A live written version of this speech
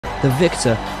the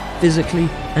victor, physically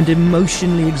and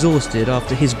emotionally exhausted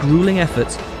after his grueling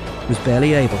efforts, was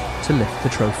barely able to lift the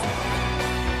trophy.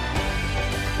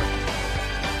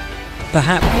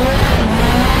 Perhaps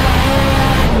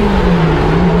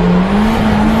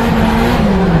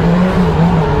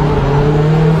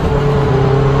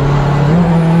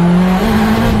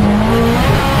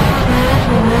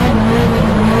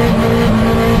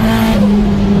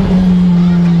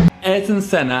Ayrton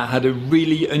Senna had a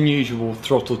really unusual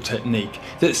throttle technique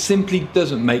that simply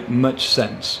doesn't make much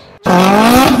sense.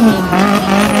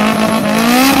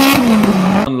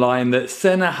 Online that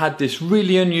Senna had this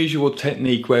really unusual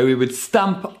technique where he would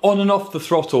stamp on and off the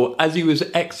throttle as he was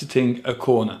exiting a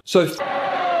corner. So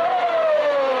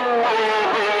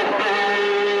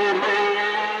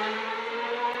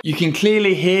you can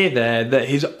clearly hear there that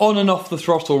he's on and off the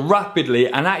throttle rapidly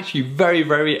and actually very,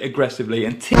 very aggressively.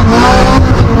 And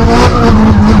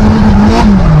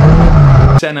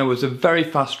Senna was a very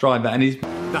fast driver and he's...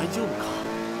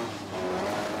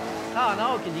 さあ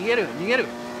直樹逃げる逃げる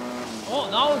お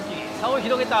直樹差を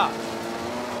広げた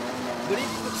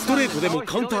ストレートでも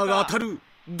カウンターが当たる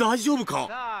大丈夫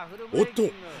かおっと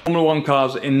Formula One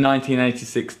cars in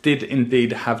 1986 did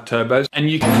indeed have turbos and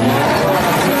you can...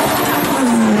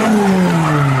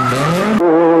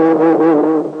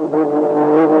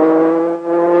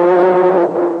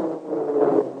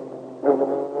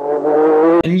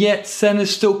 And yet Senna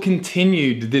still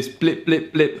continued this blip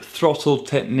blip blip throttle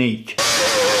technique.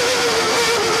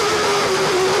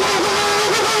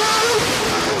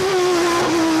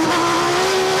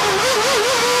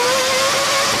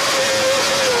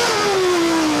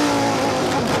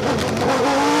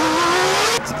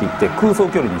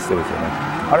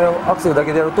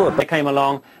 They came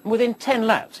along and within 10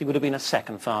 laps he would have been a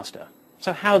second faster.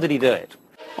 So how did he do it?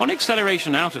 On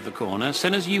acceleration out of the corner,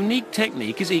 Senna's unique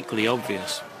technique is equally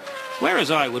obvious. Whereas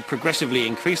I would progressively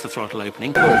increase the throttle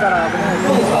opening,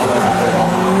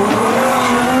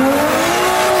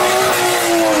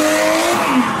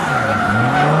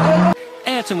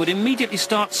 Ayrton would immediately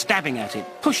start stabbing at it,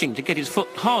 pushing to get his foot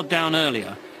hard down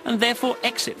earlier, and therefore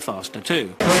exit faster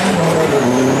too.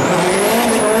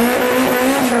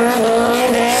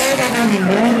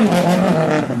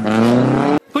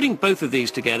 Putting both of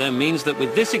these together means that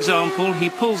with this example he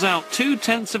pulls out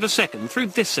 0.2 of a second through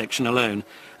this section alone,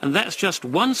 and that's just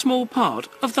one small part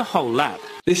of the whole lap.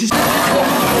 This is...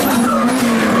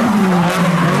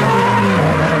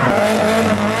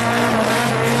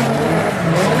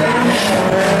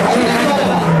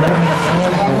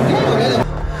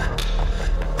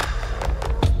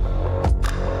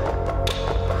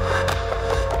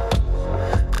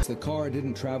 The car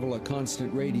didn't travel a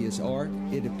constant radius arc,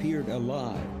 it appeared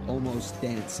alive, almost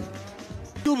dancing.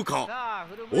 The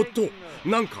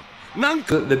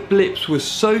blips were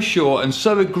so short and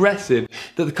so aggressive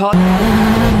that the car...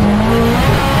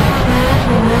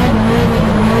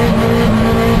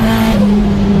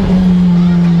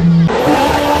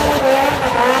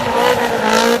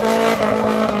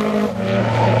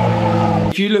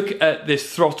 If you look at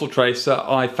this throttle trace that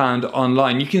I found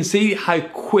online, you can see how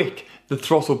quick the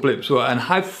throttle blips were and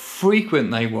how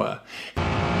frequent they were.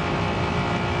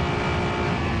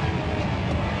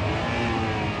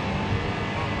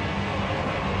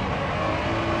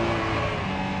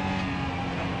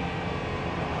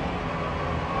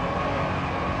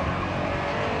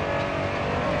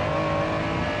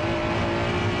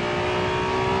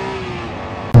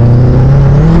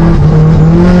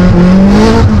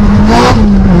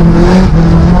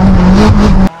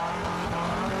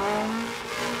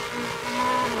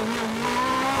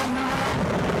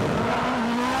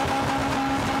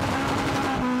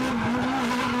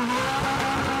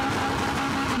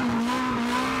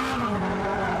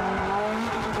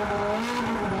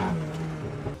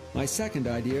 My second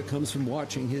idea comes from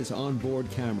watching his onboard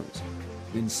cameras.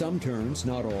 In some turns,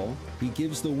 not all, he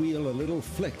gives the wheel a little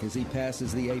flick as he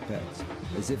passes the apex,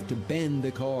 as if to bend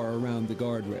the car around the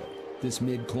guardrail. This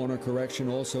mid-corner correction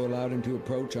also allowed him to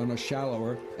approach on a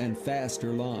shallower and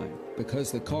faster line.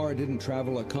 Because the car didn't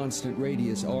travel a constant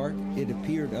radius arc, it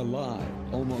appeared alive,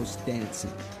 almost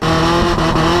dancing.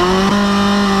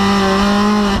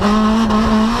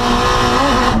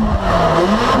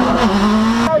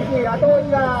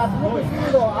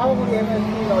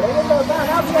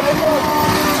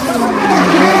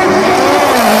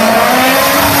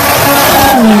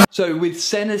 So with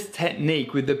Senna's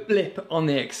technique, with the blip on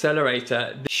the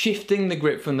accelerator, shifting the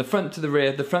grip from the front to the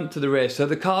rear, the front to the rear, so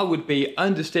the car would be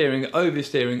understeering,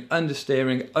 oversteering,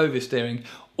 understeering, oversteering,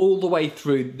 all the way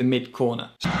through the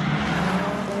mid-corner.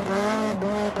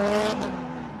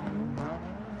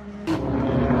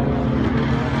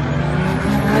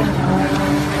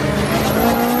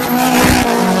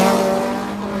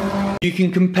 You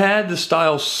can compare the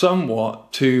style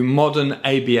somewhat to modern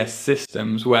ABS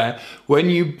systems, where when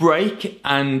you brake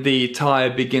and the tyre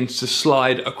begins to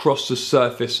slide across the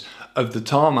surface of the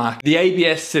tarmac, the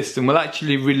ABS system will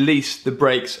actually release the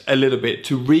brakes a little bit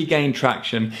to regain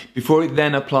traction before it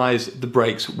then applies the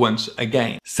brakes once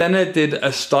again. Senna did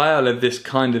a style of this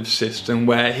kind of system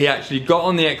where he actually got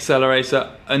on the accelerator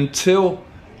until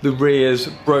the rears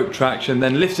broke traction,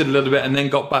 then lifted a little bit and then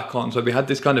got back on. So we had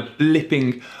this kind of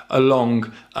blipping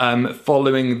along,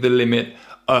 following the limit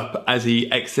up as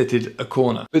he exited a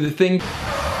corner. But the thing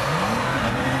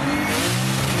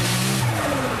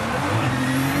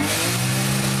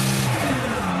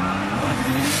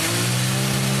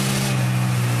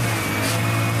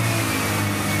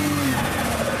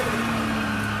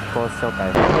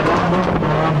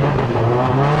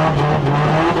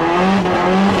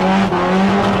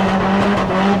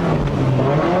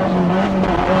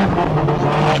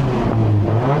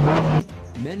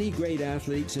Many great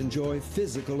athletes enjoy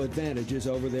physical advantages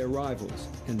over their rivals,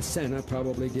 and Senna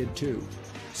probably did too.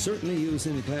 Certainly he was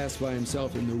in a class by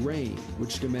himself in the rain,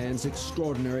 which demands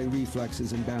extraordinary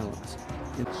reflexes and balance.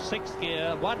 Sixth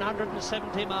gear,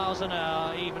 170 miles an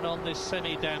hour, even on this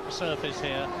semi-damp surface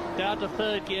here. Down to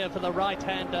third gear for the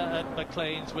right-hander at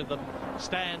McLean's with the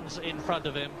stands in front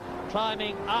of him.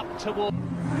 Climbing up toward...